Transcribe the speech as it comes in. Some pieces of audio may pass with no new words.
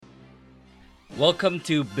Welcome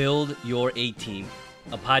to Build Your A-Team,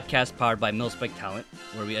 a podcast powered by Milspec Talent,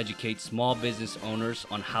 where we educate small business owners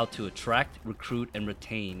on how to attract, recruit, and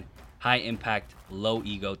retain high-impact,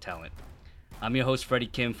 low-ego talent. I'm your host, Freddie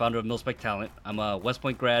Kim, founder of Milspec Talent. I'm a West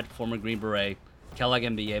Point grad, former Green Beret, Kellogg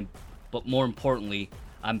MBA, but more importantly,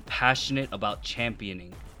 I'm passionate about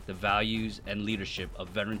championing the values and leadership of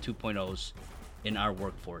Veteran 2.0s in our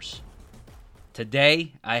workforce.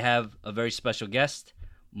 Today, I have a very special guest,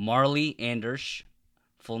 Marlie Andersch.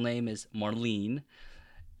 Full name is Marlene.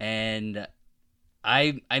 And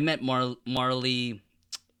I met Marlie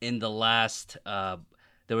in the last, there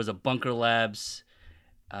was a Bunker Labs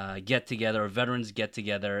get-together, a veterans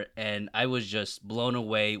get-together, and I was just blown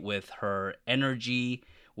away with her energy,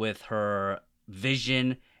 with her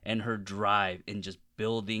vision, and her drive in just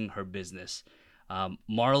building her business.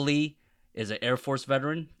 Marlie is an Air Force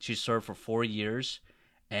veteran. She served for 4 years.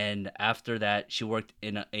 And after that, she worked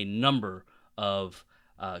in a number of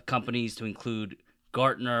companies to include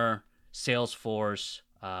Gartner, Salesforce,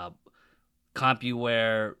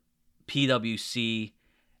 CompuWare, PwC,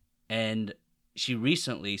 and she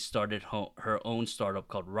recently started her own startup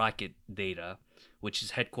called rockITdata, which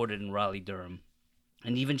is headquartered in Raleigh, Durham.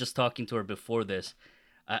 And even just talking to her before this,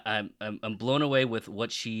 I'm blown away with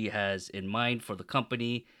what she has in mind for the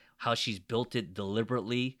company, how she's built it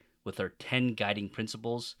deliberately with her 10 guiding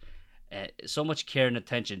principles. So much care and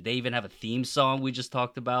attention. They even have a theme song we just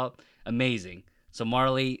talked about. Amazing. So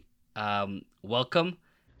Marlie, welcome.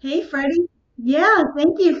 Hey, Freddie. Yeah,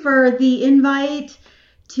 thank you for the invite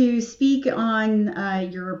to speak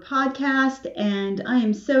on your podcast. And I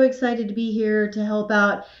am so excited to be here to help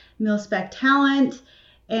out Milspec Talent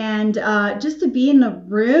and just to be in a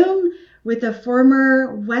room with a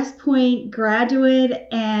former West Point graduate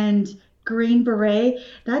and Green Beret.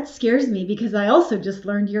 That scares me because I also just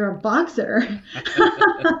learned you're a boxer.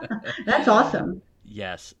 That's awesome.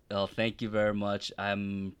 Yes. Well, thank you very much.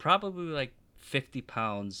 I'm probably like 50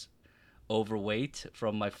 pounds overweight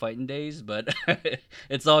from my fighting days, but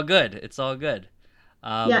it's all good. It's all good.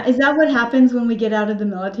 Yeah, is that what happens when we get out of the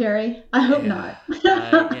military? I hope Yeah,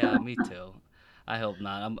 not. yeah, me too. I hope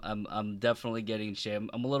not. I'm definitely getting in shape.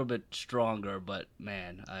 I'm a little bit stronger, but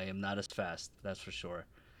man, I am not as fast. That's for sure.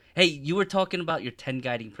 Hey, you were talking about your 10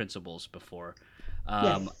 guiding principles before,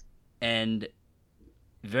 um, Yes. and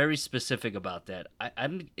very specific about that.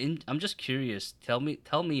 I'm just curious. Tell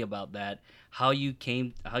me about that. How you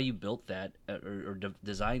built that, or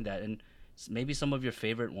designed that, and maybe some of your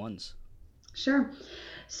favorite ones. Sure.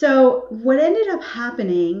 So, what ended up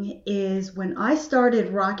happening is when I started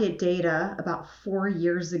Rocket Data about 4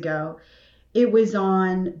 years ago, it was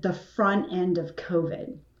on the front end of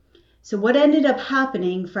COVID. So, what ended up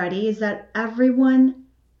happening, Freddie, is that everyone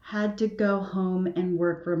had to go home and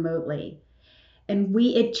work remotely. And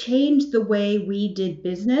it changed the way we did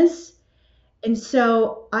business. And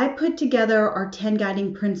so I put together our 10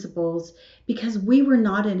 guiding principles because we were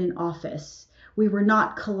not in an office. We were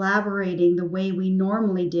not collaborating the way we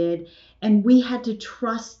normally did. And we had to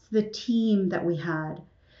trust the team that we had.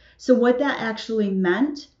 So, what that actually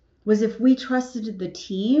meant was if we trusted the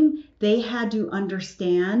team, they had to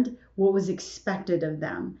understand what was expected of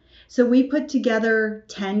them. So, we put together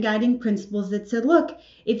 10 guiding principles that said, look,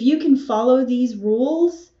 if you can follow these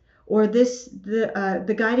rules or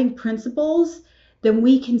the guiding principles, then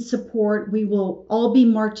we can support, we will all be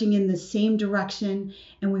marching in the same direction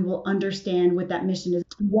and we will understand what that mission is.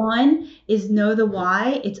 One is know the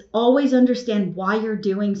why. It's always understand why you're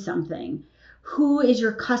doing something. Who is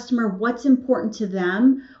your customer? What's important to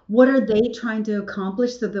them? What are they trying to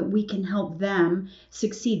accomplish so that we can help them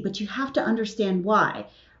succeed? But you have to understand why,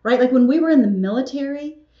 right? Like when we were in the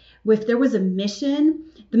military, if there was a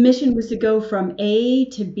mission, the mission was to go from A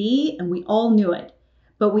to B, and we all knew it.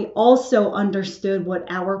 But we also understood what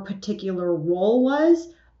our particular role was.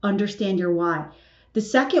 Understand your why. The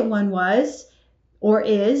second one was, or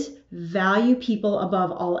is, value people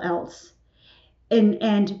above all else.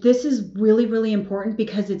 And this is really, really important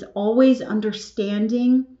because it's always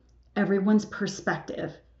understanding everyone's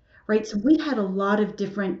perspective, right? So we had a lot of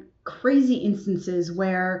different crazy instances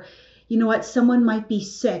where, you know what, someone might be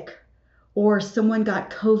sick or someone got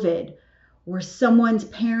COVID or someone's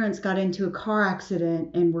parents got into a car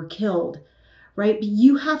accident and were killed, right? But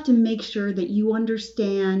you have to make sure that you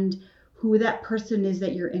understand who that person is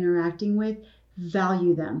that you're interacting with,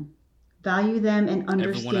 value them and Everyone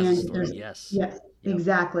has a understand that story. there's, Yes. yes, Yep.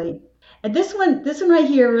 exactly. And this one right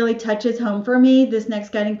here really touches home for me, this next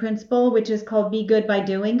guiding principle, which is called be good by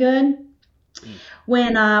doing good. Mm.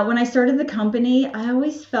 When I started the company, I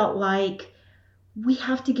always felt like we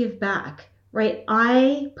have to give back, right?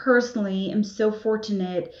 I personally am so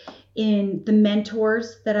fortunate in the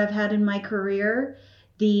mentors that I've had in my career,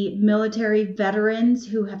 the military veterans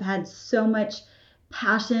who have had so much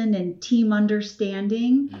passion and team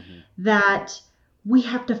understanding Mm-hmm. that we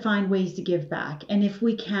have to find ways to give back. And if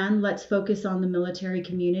we can, let's focus on the military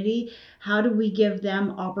community. How do we give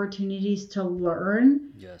them opportunities to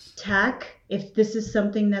learn Yes. tech if this is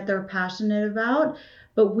something that they're passionate about?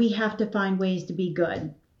 But we have to find ways to be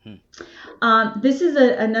good. Hmm. This is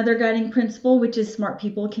another guiding principle, which is smart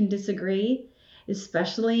people can disagree,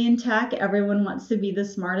 especially in tech. Everyone wants to be the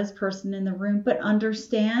smartest person in the room, but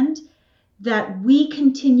understand that we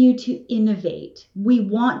continue to innovate. We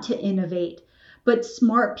want to innovate, but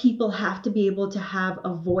smart people have to be able to have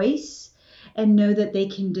a voice and know that they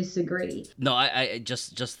can disagree. No, I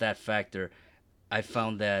just that factor. I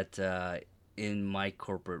found that in my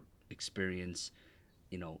corporate experience,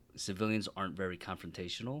 civilians aren't very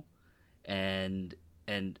confrontational, and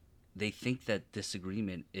and they think that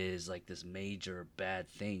disagreement is like this major bad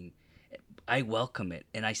thing. I welcome it,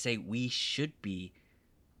 and I say we should be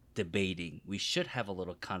debating. We should have a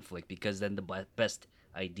little conflict because then the best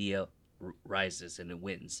idea rises and it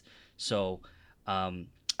wins. So, I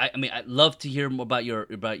mean, I'd love to hear more about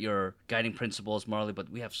your guiding principles, Marley. But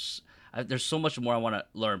there's so much more I want to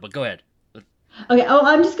learn. But go ahead. Okay. Oh,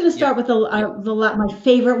 I'm just going to Yeah, start with yeah, my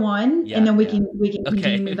favorite one, and yeah, then we yeah. can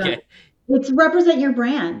Okay, continue about okay, it. It's represent your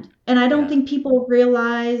brand, and I don't yeah. think people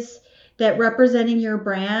realize that representing your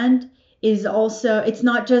brand is also it's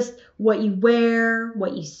not just what you wear,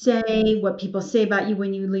 what you say, what people say about you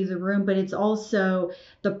when you leave the room, but it's also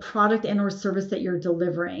the product and or service that you're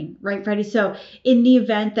delivering, right, Freddie? So in the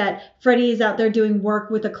event that Freddie is out there doing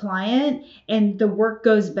work with a client and the work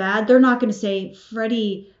goes bad, they're not going to say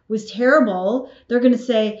Freddie was terrible. They're going to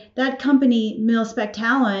say that company, Mil-Spec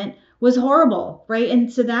Talent, was horrible, right?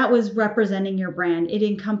 And so that was representing your brand. It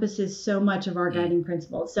encompasses so much of our Mm, guiding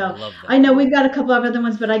principles. I So love I that. know we've got a couple of other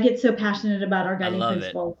ones, but I get so passionate about our I guiding love it.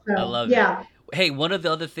 principles. I So love it. yeah, Hey, one of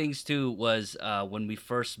the other things too was when we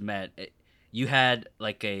first met, you had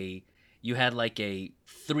like a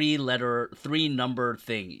three number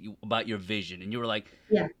thing about your vision, and you were like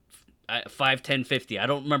yeah, 5, 10, 50. I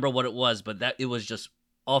don't remember what it was, but that it was just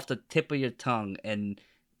off the tip of your tongue, and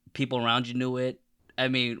people around you knew it. I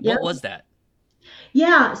mean, yeah. what was that?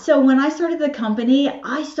 Yeah, so when I started the company,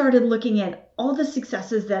 I started looking at all the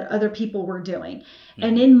successes that other people were doing.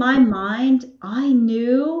 And Mm-hmm. in my mind, I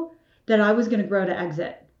knew that I was going to grow to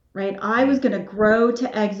exit, right? I was Mm, going to grow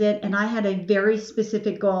to exit, and I had a very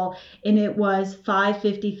specific goal, and it was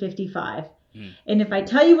 550-55. mm. And if I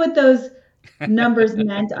tell you what those numbers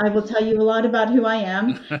meant, I will tell you a lot about who I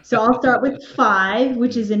am. So I'll start with five,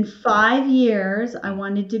 which Mm, is in 5 years, I mm.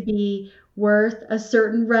 wanted to be worth a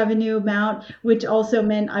certain revenue amount, which also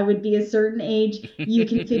meant I would be a certain age. You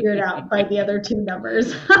can figure it out by the other two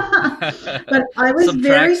numbers. But I was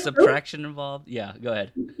very focused. Subtraction involved. Yeah, go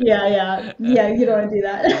ahead. Yeah, you don't want to do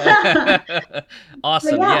that. But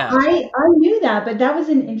Awesome. yeah, Yeah, I knew that, but that was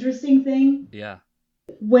an interesting thing. yeah.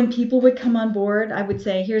 When people would come on board, I would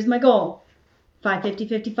say, here's my goal.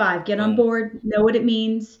 550-55. Get on Boom. board, know what it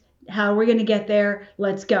means, how we're going to get there.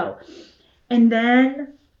 Let's go. And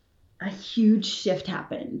then a huge shift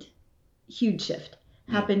happened. Huge shift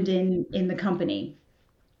Mm, happened in the company.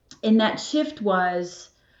 And that shift was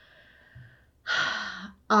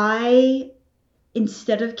I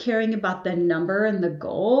instead of caring about the number and the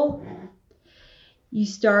goal, you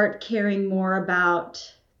start caring more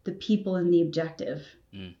about the people and the objective.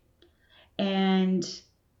 mm, And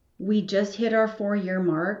we just hit our 4-year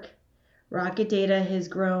mark. RockITdata has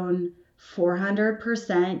grown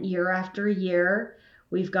 400% year after year.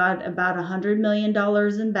 We've got about $100 million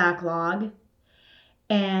in backlog.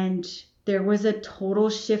 And there was a total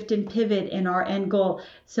shift and pivot in our end goal.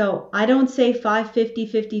 So I don't say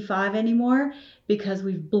 550-55 anymore because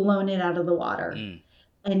we've blown it out of the water. mm.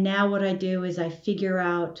 And now what I do is I figure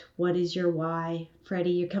out what is your why.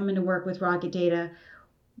 Freddie, you're coming to work with RockITdata.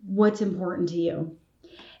 What's important to you?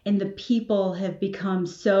 And the people have become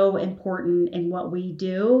so important in what we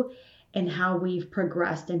do and how we've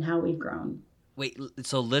progressed and how we've grown. Wait,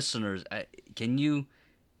 so listeners, can you,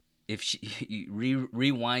 if she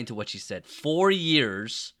rewind to what she said, 4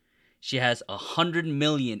 years, she has 100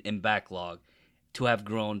 million in backlog to have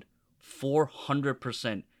grown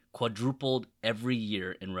 400%, quadrupled every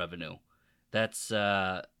year in revenue. That's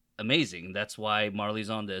amazing. That's why Marley's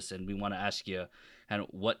on this, and we want to ask you, and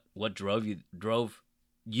what drove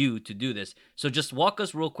you to do this. So just walk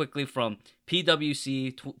us real quickly from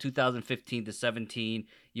PwC 2015 to 17.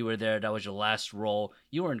 You were there. That was your last role.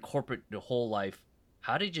 You were in corporate your whole life.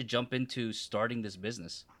 How did you jump into starting this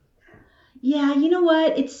business? Yeah, you know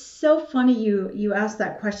what? It's so funny you asked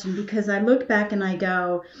that question because I look back and I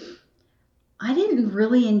go, I didn't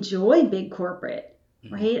really enjoy big corporate,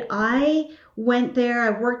 Hmm. right? I went there,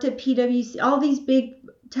 I worked at PwC, all these big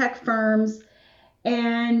tech firms,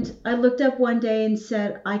 and I looked up one day and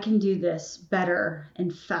said, I can do this better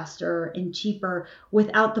and faster and cheaper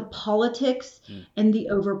without the politics Mm. and the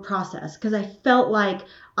over process. Because I felt like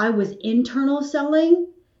I was internal selling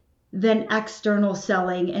than external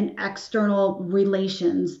selling and external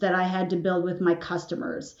relations that I had to build with my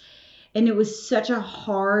customers. And it was such a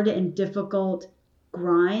hard and difficult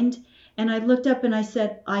grind. And I looked up and I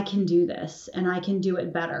said, I can do this and I can do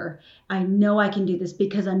it better. I know I can do this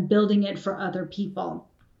because I'm building it for other people.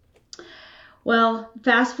 Well,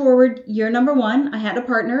 fast forward year number one, I had a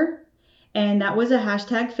partner, and that was a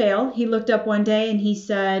hashtag fail. He looked up one day and he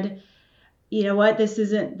said, you know what, this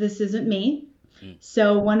isn't me. Mm.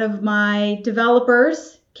 So one of my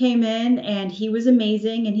developers came in and he was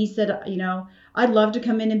amazing, and he said, I'd love to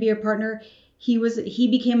come in and be a partner. He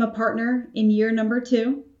became a partner in year number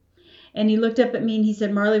two. And he looked up at me and he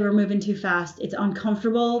said, Marlie, we're moving too fast. It's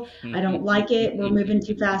uncomfortable. I don't like it. We're moving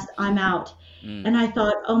too fast. I'm out. Mm. And I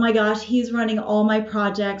thought, oh my gosh, he's running all my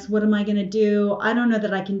projects. What am I going to do? I don't know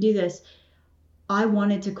that I can do this. I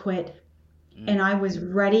wanted to quit Mm. and I was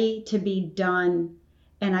ready to be done.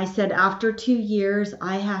 And I said, after 2 years,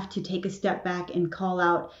 I have to take a step back and call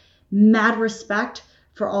out mad respect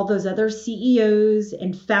for all those other CEOs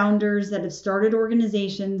and founders that have started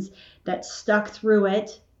organizations that stuck through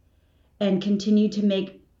it and continue to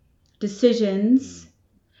make decisions Mm.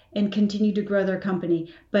 and continue to grow their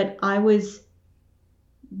company. But I was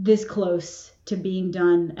this close to being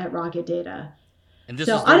done at rockITdata. And this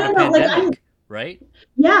So was I during the don't know, pandemic, right?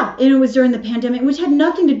 yeah, and it was during the pandemic, which had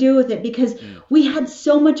nothing to do with it because Mm. we had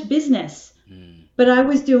so much business. Mm. But I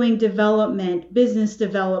was doing development, business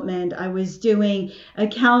development. I was doing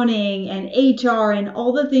accounting and HR and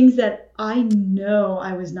all the things that I know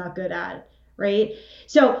I was not good at, right?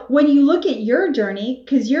 So when you look at your journey,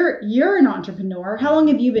 because you're an entrepreneur, how long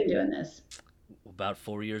Hmm. have you been doing this? About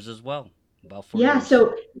 4 years as well. About four Yeah, years.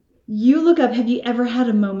 so you look up, have you ever had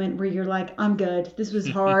a moment where you're like, I'm good. This was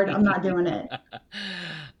hard. I'm not doing it.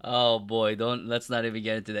 Oh boy, don't let's not even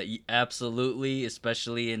get into that. Absolutely,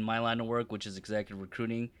 especially in my line of work, which is executive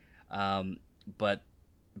recruiting. Um, but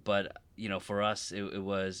for us, it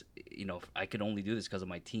was I could only do this because of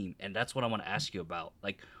my team, and that's what I want to ask you about.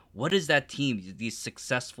 Like, what is that team? These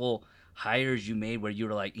successful hires you made, where you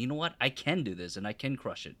were like, you know what, I can do this and I can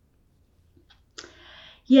crush it.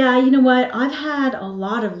 Yeah, you know what? I've had a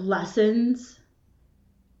lot of lessons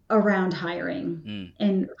around hiring Mm.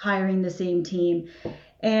 and hiring the same team.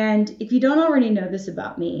 And if you don't already know this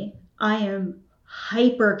about me, I am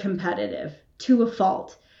hyper competitive to a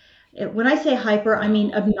fault. When I say hyper, I mean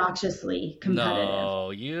No, obnoxiously competitive.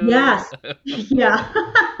 no, you. Yes. Yeah.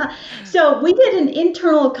 So we did an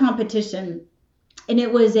internal competition and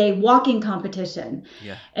it was a walking competition.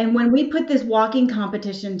 Yeah. And when we put this walking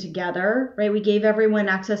competition together, right, we gave everyone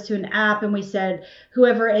access to an app and we said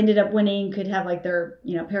whoever ended up winning could have like their,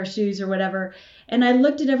 pair of shoes or whatever. And I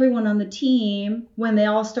looked at everyone on the team when they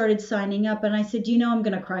all started signing up and I said, I'm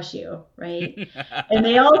going to crush you, right? And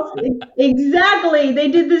they all, exactly, they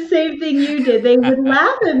did the same thing you did. They would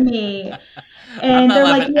laugh at me I'm and not they're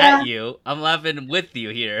like, laughing at yeah. you. I'm laughing with you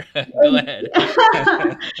here. Go ahead.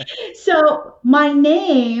 So my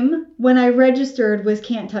name when I registered was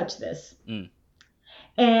Can't Touch This. Mm.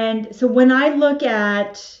 And so when I look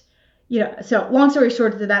at, so long story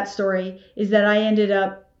short to that story is that I ended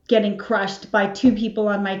up getting crushed by two people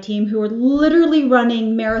on my team who were literally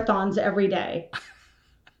running marathons every day.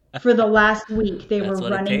 For the last week, they That's were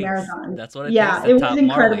what it running takes. marathons. That's what it takes Yeah, to it was top Marley.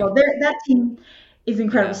 incredible. That team is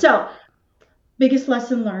incredible. Yeah. So, biggest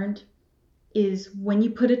lesson learned is when you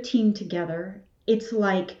put a team together, it's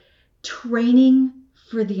like training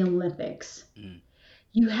for the Olympics. Mm.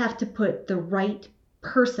 You have to put the right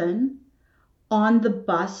person on the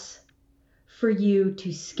bus for you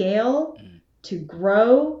to scale, Mm. to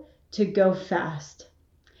grow, to go fast.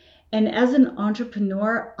 And as an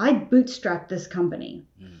entrepreneur, I bootstrapped this company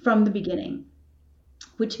Mm. from the beginning,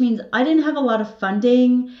 which means I didn't have a lot of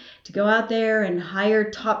funding to go out there and hire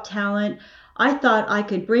top talent. I thought I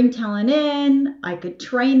could bring talent in, I could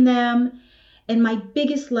train them. And my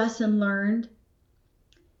biggest lesson learned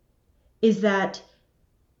is that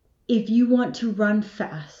if you want to run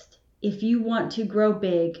fast, if you want to grow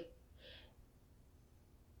big,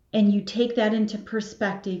 and you take that into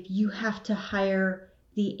perspective, you have to hire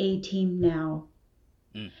the A team now.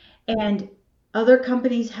 Mm. And other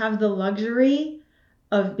companies have the luxury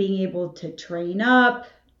of being able to train up,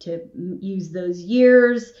 to use those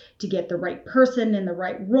years to get the right person in the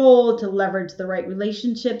right role, to leverage the right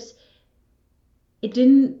relationships.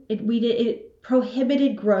 It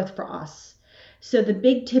prohibited growth for us. So the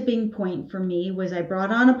big tipping point for me was I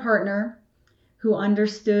brought on a partner who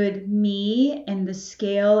understood me and the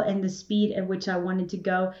scale and the speed at which I wanted to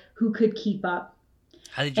go, who could keep up.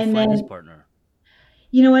 How did you And find this then, partner?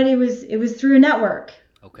 you know what, it was through a network.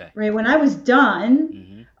 Okay. Right? When I was done,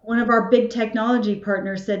 Mm-hmm. one of our big technology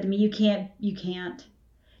partners said to me, you can't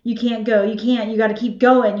go, you got to keep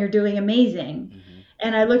going, you're doing amazing. Mm-hmm.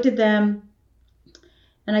 And I looked at them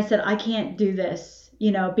and I said, I can't do this,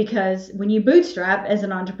 because when you bootstrap as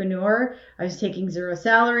an entrepreneur, I was taking zero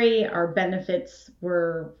salary, our benefits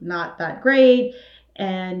were not that great,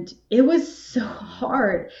 and it was so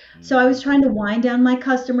hard. So I was trying to wind down my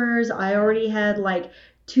customers. I already had like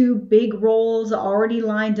two big roles already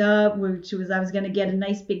lined up, which was I was going to get a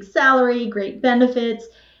nice big salary, great benefits,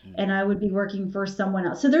 Mm-hmm. and I would be working for someone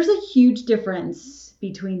else. So there's a huge difference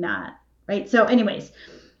between that, right? So, anyways,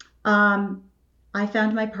 um, I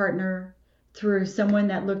found my partner through someone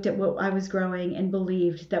that looked at what I was growing and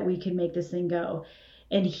believed that we could make this thing go.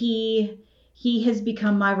 And he has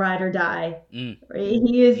become my ride or die. Mm. Right?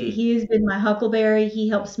 Mm. He has been my huckleberry. He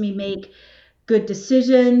helps me make good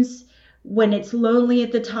decisions when it's lonely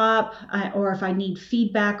at the top, or if I need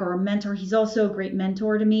feedback or a mentor. He's also a great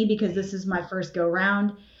mentor to me because this is my first go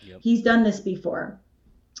round. Yep. He's done this before.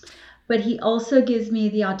 But he also gives me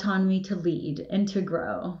the autonomy to lead and to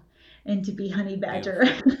grow and to be honey badger.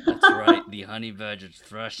 Beautiful. That's right. The honey badger's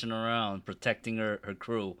thrashing around, protecting her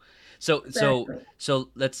crew. So so Exactly. so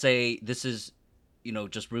let's say this is,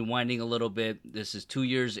 just rewinding a little bit. This is 2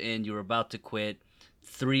 years in. You're about to quit.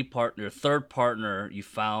 Third partner. You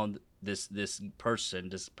found this person,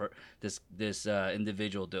 this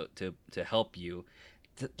individual to help you.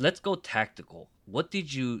 Let's go tactical. What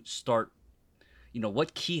did you start?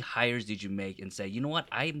 What key hires did you make and say, you know what,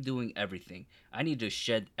 I am doing everything. I need to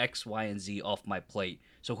shed X, Y, and Z off my plate.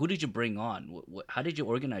 So who did you bring on? How did you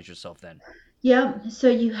organize yourself then? Yeah. So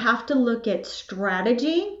you have to look at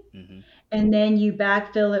strategy Mm-hmm. and then you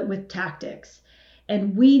backfill it with tactics.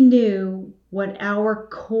 And we knew what our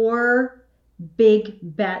core big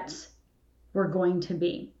bets were going to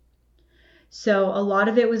be. So a lot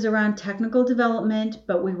of it was around technical development,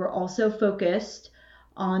 but we were also focused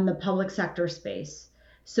on the public sector space.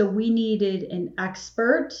 So we needed an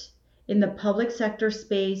expert in the public sector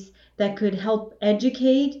space that could help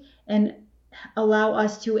educate and allow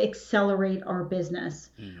us to accelerate our business,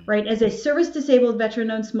 Mm-hmm. right? As a service disabled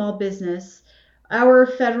veteran owned small business, our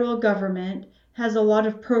federal government has a lot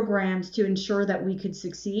of programs to ensure that we could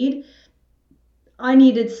succeed. I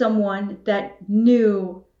needed someone that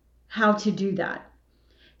knew how to do that.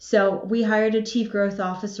 So we hired a chief growth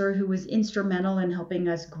officer who was instrumental in helping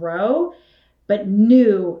us grow, but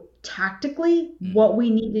knew tactically Mm-hmm. what we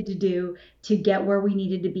needed to do to get where we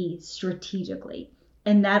needed to be strategically.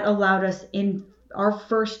 And that allowed us in our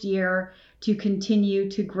first year to continue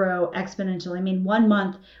to grow exponentially. I mean, 1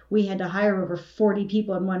 month we had to hire over 40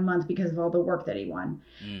 people in 1 month because of all the work that he won.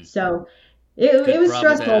 Mm. So it Good was problem to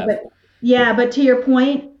stressful, have. but yeah, but to your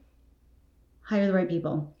point, hire the right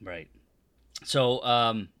people. Right. So,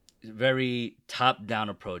 very top-down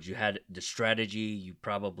approach. You had the strategy. You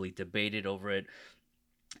probably debated over it,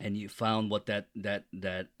 and you found what that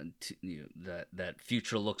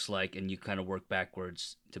future looks like, and you kind of work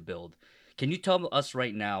backwards to build. Can you tell us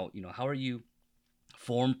right now? How are you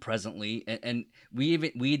formed presently? And we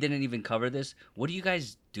didn't even cover this. What do you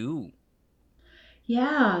guys do?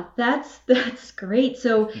 Yeah, that's great.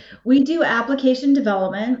 So we do application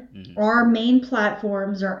development. Hmm. Our main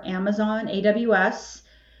platforms are Amazon, AWS,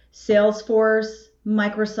 Salesforce,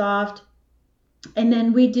 Microsoft, and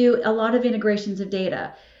then we do a lot of integrations of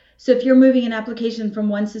data. So if you're moving an application from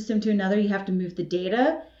one system to another, you have to move the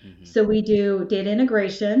data. Hmm. So we do data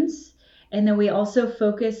integrations, and then we also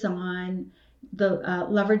focus on the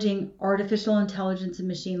leveraging artificial intelligence and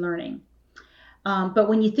machine learning. But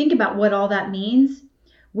when you think about what all that means,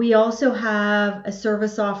 we also have a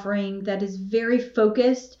service offering that is very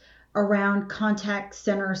focused around contact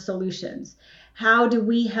center solutions. How do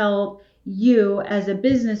we help you as a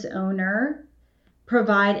business owner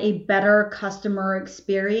provide a better customer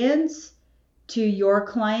experience to your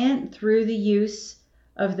client through the use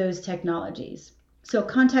of those technologies? So,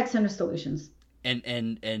 contact center solutions.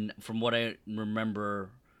 And from what I remember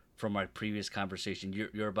from our previous conversation,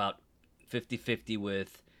 you're about 50-50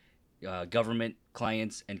 with government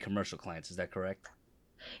clients and commercial clients. Is that correct?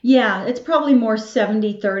 Yeah, it's probably more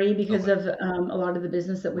 70-30 because Okay. of a lot of the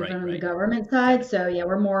business that we Right, run on the right. government Got side. it. So yeah,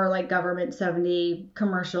 we're more like government 70,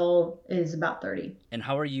 commercial is about 30. And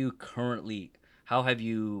how are you currently? How have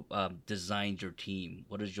you designed your team?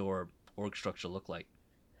 What does your org structure look like?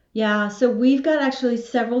 Yeah, so we've got actually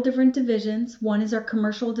several different divisions. One is our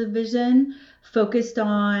commercial division, focused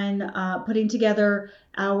on putting together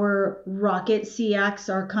our Rocket CX,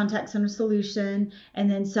 our contact center solution,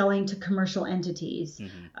 and then selling to commercial entities,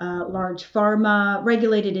 Hmm. large pharma,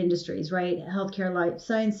 regulated industries, right? Healthcare, life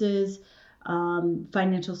sciences,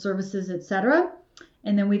 financial services, etc.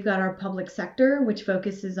 And then we've got our public sector, which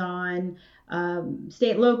focuses on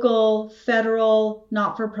state, local, federal,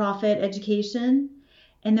 not for profit education.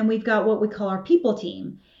 And then we've got what we call our people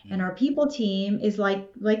team. And our people team is like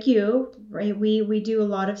you, right? We do a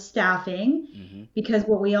lot of staffing Hmm. because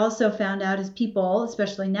what we also found out is people,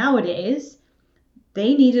 especially nowadays,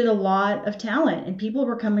 they needed a lot of talent. And people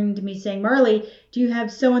were coming to me saying, Marlie, do you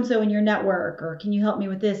have so and so in your network? Or can you help me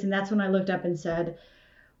with this? And that's when I looked up and said,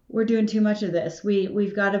 we're doing too much of this.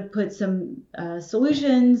 We've got to put some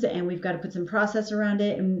solutions and we've got to put some process around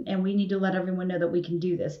it, and we need to let everyone know that we can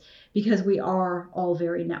do this because we are all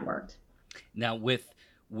very networked. Now, with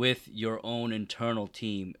your own internal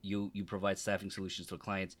team, you provide staffing solutions to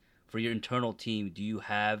clients. For your internal team, do you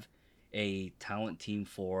have a talent team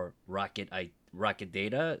for Rocket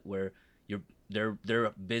Data where you're they're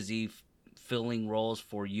busy filling roles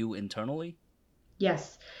for you internally?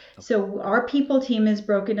 Yes. Okay. So our people team is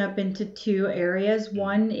broken up into two areas. Mm-hmm.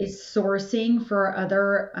 One is sourcing for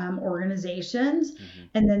other organizations. Mm-hmm.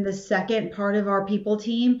 And then the second part of our people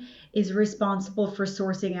team is responsible for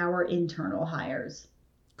sourcing our internal hires.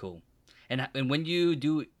 Cool. And when you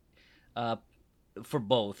do uh, for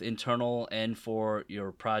both internal and for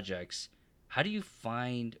your projects, how do you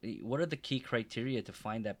find what are the key criteria to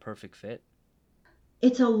find that perfect fit?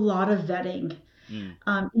 It's a lot of vetting.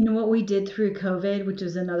 Mm. What we did through COVID, which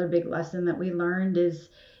is another big lesson that we learned, is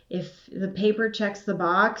if the paper checks the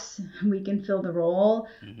box, we can fill the role.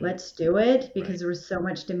 Mm-hmm. Let's do it because Right. there was so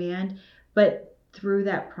much demand. But through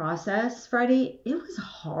that process, Friday, it was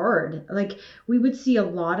hard. Like we would see a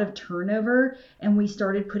lot of turnover, and we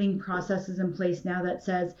started putting processes in place now that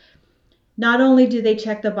says, not only do they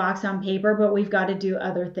check the box on paper, but we've got to do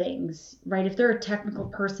other things, right? If they're a technical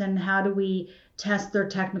person, how do we test their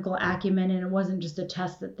technical acumen? And it wasn't just a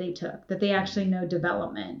test that they took, that they actually Mm-hmm. know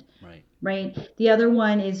development, Right. right? The other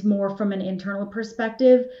one is more from an internal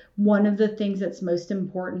perspective. One of the things that's most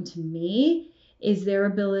important to me is their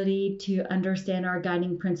ability to understand our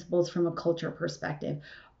guiding principles from a culture perspective.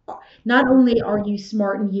 Not only are you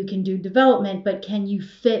smart and you can do development, but can you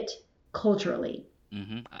fit culturally?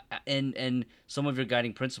 Mm-hmm. And some of your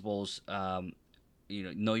guiding principles,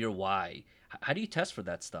 know your why. How do you test for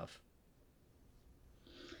that stuff?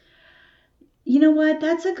 You know what?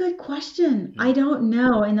 That's a good question. I Mm. don't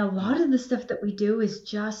know. And a Mm. lot of the stuff that we do is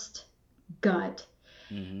just gut.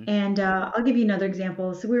 Mm-hmm. And I'll give you another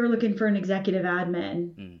example. So we were looking for an executive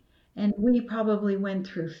admin, Mm. and we probably went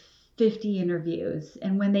through 50 interviews.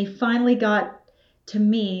 And when they finally got to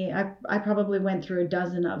me, I probably went through a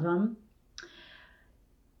dozen of them.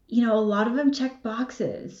 A lot of them check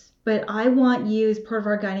boxes, but I want you as part of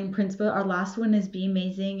our guiding principle. Our last one is be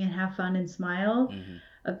amazing and have fun and smile. Mm-hmm.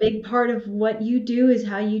 A big part of what you do is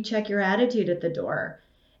how you check your attitude at the door.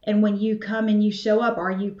 And when you come and you show up,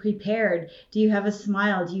 are you prepared? Do you have a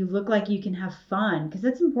smile? Do you look like you can have fun? Because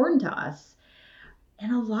that's important to us.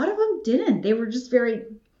 And a lot of them didn't. They were just very,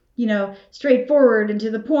 straightforward and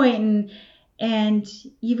to the point. And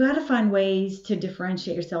you've got to find ways to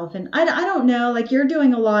differentiate yourself. And I don't know, like you're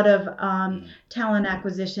doing a lot of Mm. talent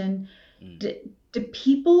acquisition. Mm. Do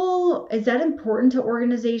people, is that important to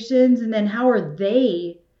organizations? And then how are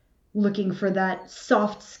they looking for that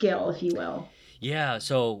soft skill, if you will? Yeah.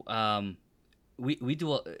 So we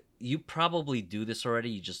do. You probably do this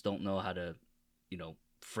already. You just don't know how to,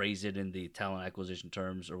 phrase it in the talent acquisition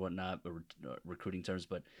terms or whatnot, or recruiting terms.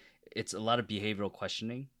 But it's a lot of behavioral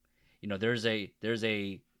questioning. There's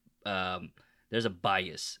a um, there's a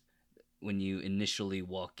bias when you initially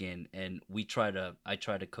walk in, and I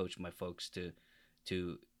try to coach my folks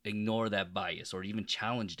to ignore that bias or even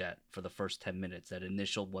challenge that for the first 10 minutes. That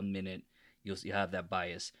initial 1 minute, you have that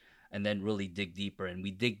bias, and then really dig deeper. And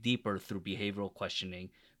we dig deeper through behavioral questioning,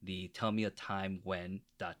 the tell me a time when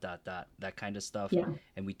dot dot dot, that kind of stuff. Yeah.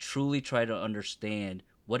 And we truly try to understand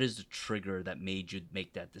what is the trigger that made you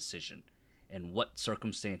make that decision and what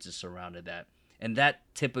circumstances surrounded that. And that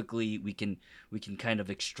typically we can kind of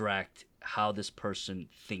extract how this person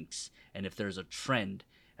thinks, and if there's a trend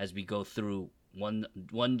as we go through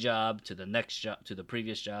one job to the next job to the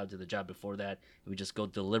previous job to the job before that. We just go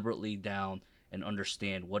deliberately down and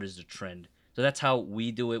understand what is the trend. So that's how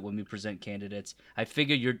we do it when we present candidates. I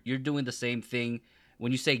figure you're doing the same thing.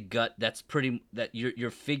 When you say gut, that's pretty that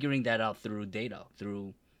you're figuring that out through data,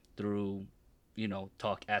 through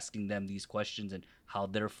talk asking them these questions and how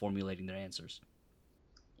they're formulating their answers.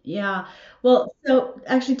 Yeah. Well, so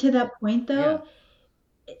actually to that point Yeah.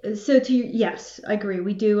 though, so yes, I agree.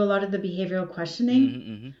 We do a lot of the behavioral questioning, Mhm.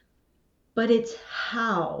 Mhm. but it's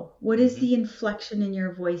how. What is Mhm. the inflection in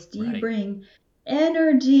your voice? Do you Right. bring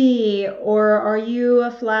energy or are you a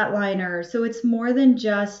flatliner? So it's more than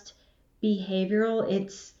just behavioral,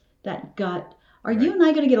 it's that gut. Are you Right. and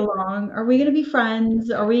I going to get along? Are we going Yeah. to be friends?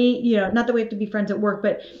 Are Yeah. we, not that we have to be friends at work,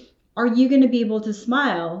 but are you going to be able to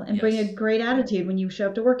smile and bring a Yes. great attitude when you show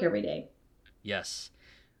up to work every day? Yes.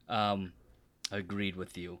 Um, Agreed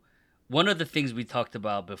with you. One of the things we talked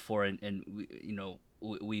about before, and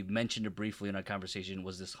we mentioned it briefly in our conversation,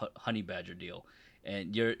 was this honey badger deal.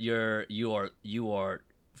 And you are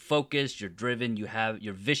focused, you're driven,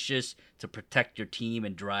 you're vicious to protect your team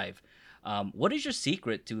and drive. What is your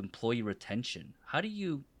secret to employee retention? How do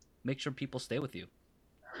you make sure people stay with you?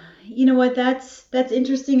 You know what? That's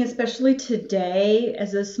interesting, especially today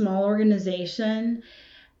as a small organization.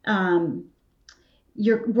 Um,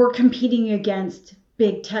 we're competing against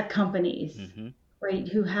big tech companies, Mm-hmm. right?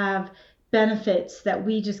 Who have benefits that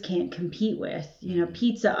we just can't compete with.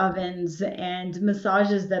 Pizza ovens and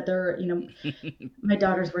massages that my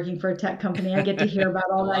daughter's working for a tech company. I get to hear about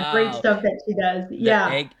all that great Wow. stuff that she does. The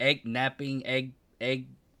Yeah. egg napping, egg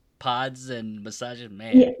pods and massages,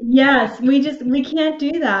 man. Yes, we can't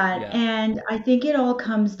do that. Yeah. And I think it all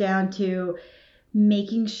comes down to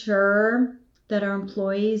making sure that our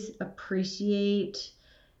employees appreciate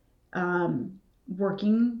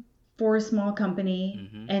working for a small company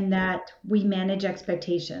Mm-hmm. and that we manage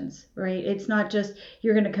expectations, right? It's not just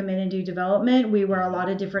you're going to come in and do development. We wear a Mm-hmm. lot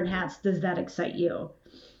of different hats. Does that excite you?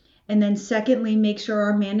 And then, secondly, make sure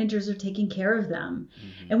our managers are taking care of them.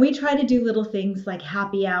 Mm-hmm. And we try to do little things like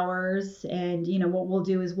happy hours. And, what we'll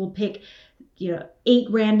do is we'll pick, eight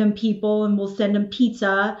random people and we'll send them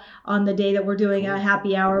pizza on the day that we're doing a Cool.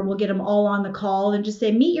 happy hour. We'll get them all on the call and just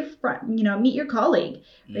say, meet your friend, meet your colleague,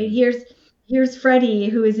 right? Mm. Here's Freddie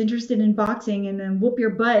who is interested in boxing and then whoop your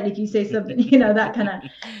butt if you say something, that kind of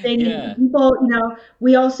thing. And Yeah. people,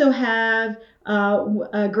 we also have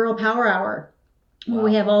a girl power hour where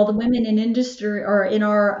we Wow. have all the women in industry or in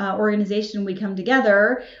our organization. We come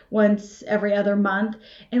together once every other month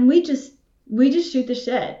and we just shoot the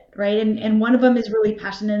shit, right? And Mm. one of them is really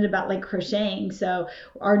passionate about like crocheting. So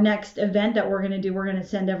our next event that we're going to do, we're going to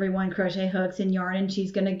send everyone crochet hooks and yarn and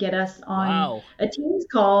she's going to get us on Wow. a Teams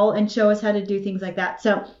call and show us how to do things like that.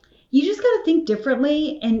 So you just got to think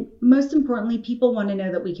differently, and most importantly, people want to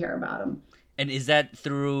know that we care about them. And is that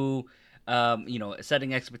through,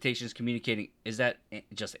 setting expectations, communicating? Is that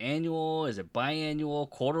just annual? Is it biannual?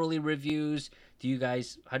 Quarterly reviews?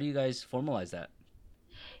 How do you guys formalize that?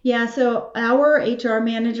 Yeah, so our HR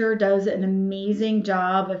manager does an amazing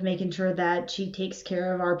job of making sure that she takes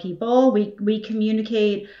care of our people. We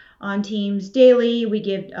communicate on Teams daily. We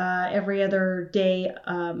give every other day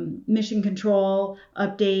mission control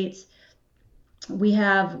updates. We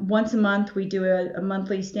have once a month, we do a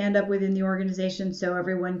monthly stand up within the organization so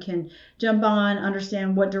everyone can jump on,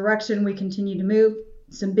 understand what direction we continue to move,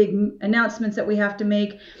 some big announcements that we have to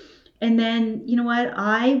make. And then, you know what?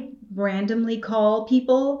 I randomly call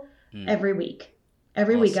people Mm. every week.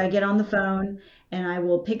 Every week I Awesome. get on the phone and I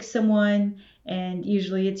will pick someone, and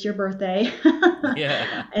usually it's your birthday.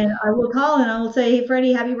 Yeah. And I will call and I will say, "Hey,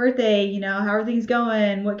 Freddie, happy birthday. How are things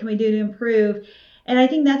going? What can we do to improve?" And I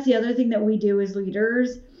think that's the other thing that we do as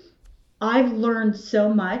leaders. I've learned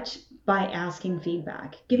so much by asking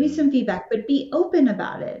feedback. Give me Mm. some feedback, but be open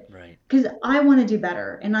about it Right. because I want to do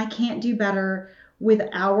better and I can't do better with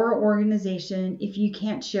our organization if you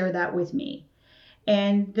can't share that with me.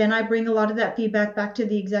 And then I bring a lot of that feedback back to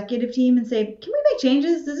the executive team and say, can we make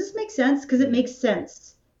changes? Does this make sense? Because it Mm. makes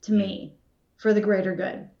sense to Mm. me for the greater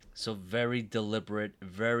good. So very deliberate,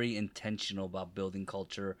 very intentional about building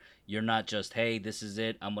culture. You're not just, hey, this is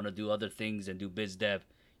it. I'm gonna do other things and do biz dev.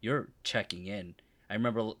 You're checking in. I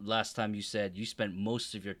remember last time you said you spent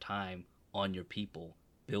most of your time on your people,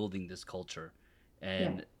 building this culture,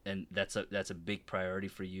 Yeah. and that's a big priority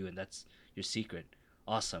for you, and that's your secret.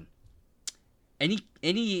 Awesome. Any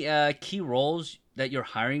key roles that you're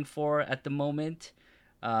hiring for at the moment?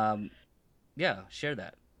 Um, yeah, share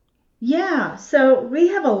that. Yeah, so we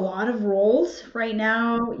have a lot of roles right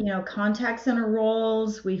now, contact center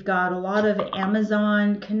roles. We've got a lot of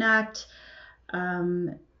Amazon Connect.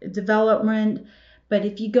 development. But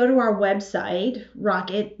if you go to our website,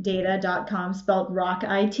 rockitdata.com, spelled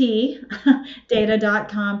rockIT,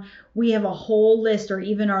 data.com, we have a whole list, or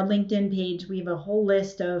even our LinkedIn page, we have a whole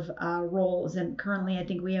list of roles. And currently, I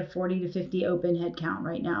think we have 40 to 50 open headcount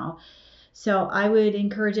right now. So I would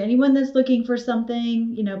encourage anyone that's looking for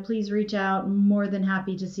something, please reach out. I'm more than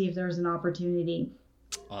happy to see if there's an opportunity.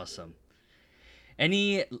 Awesome.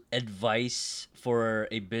 Any advice for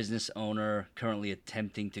a business owner currently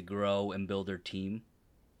attempting to grow and build their team?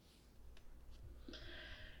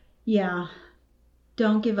 Yeah,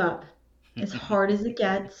 don't give up. As hard as it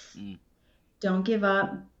gets, don't give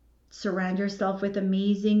up. Surround yourself with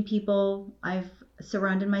amazing people. I've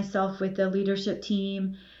surrounded myself with a leadership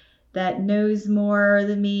team that knows more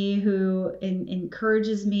than me, who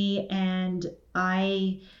encourages me, and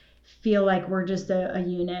I feel like we're just a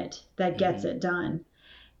unit that gets it done.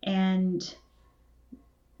 And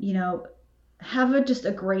have just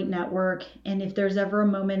a great network. And if there's ever a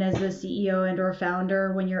moment as a CEO and or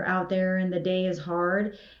founder when you're out there and the day is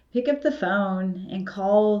hard, pick up the phone and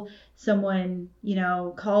call someone.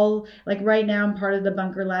 Call, like right now I'm part of the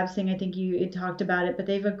Bunker Labs thing. I think you talked about it, but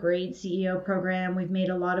they have a great CEO program. We've made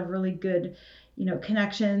a lot of really good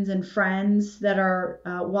connections and friends that are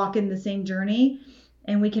walking the same journey,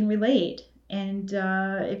 and we can relate. And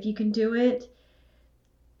if you can do it,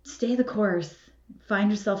 stay the course.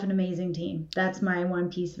 Find yourself an amazing team. That's my one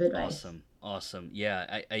piece of advice. Awesome.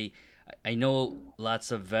 Yeah, I know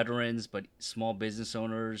lots of veterans, but small business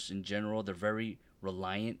owners in general, they're very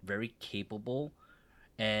reliant, very capable,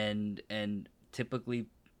 and typically,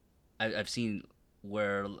 I've seen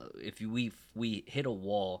where if we hit a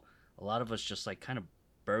wall, a lot of us just like kind of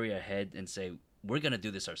bury our head and say we're gonna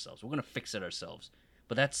do this ourselves. We're gonna fix it ourselves.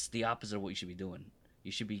 But that's the opposite of what you should be doing.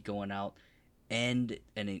 You should be going out and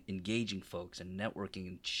engaging folks and networking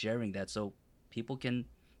and sharing that so people can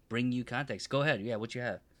bring you contacts. Go ahead. Yeah, what you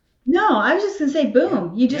have? No, I was just gonna say,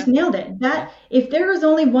 boom, you just nailed it. If there is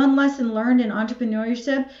only one lesson learned in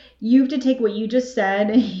entrepreneurship, you have to take what you just said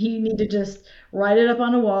and you need to just write it up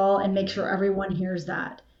on a wall and make sure everyone hears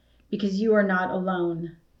that, because you are not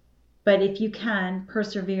alone. But if you can,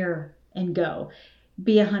 persevere and go.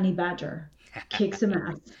 Be a honey badger. Kick some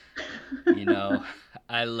ass.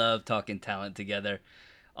 I love talking talent together.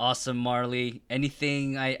 Awesome, Marlie.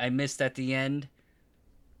 Anything I missed at the end?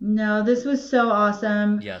 No, this was so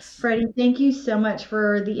awesome. Yes. Freddie, thank you so much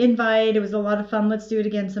for the invite. It was a lot of fun. Let's do it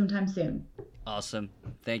again sometime soon. Awesome.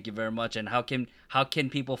 Thank you very much. And how can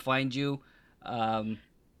people find you?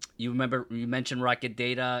 You mentioned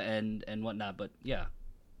rockITdata and whatnot, but yeah.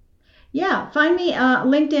 Yeah, find me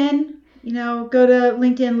LinkedIn. Go to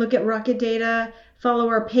LinkedIn, look at rockITdata, follow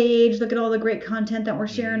our page, look at all the great content that we're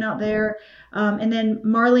sharing out there. And then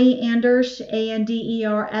Marlie Andersch, Andersch.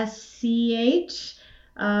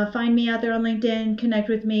 Find me out there on LinkedIn, connect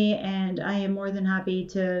with me, and I am more than happy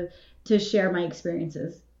to share my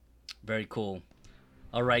experiences. Very cool.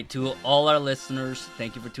 All right, to all our listeners,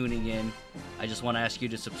 thank you for tuning in. I just want to ask you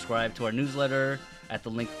to subscribe to our newsletter at the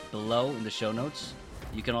link below in the show notes.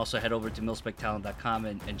 You can also head over to milspectalent.com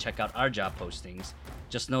and check out our job postings.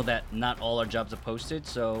 Just know that not all our jobs are posted,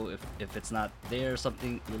 so if it's not there,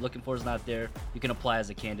 something you're looking for is not there, you can apply as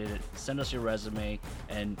a candidate. Send us your resume,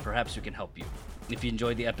 and perhaps we can help you. If you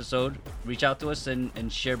enjoyed the episode, reach out to us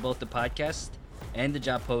and share both the podcast and the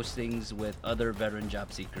job postings with other veteran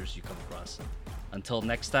job seekers you come across. Until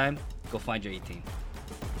next time, go find your A-team.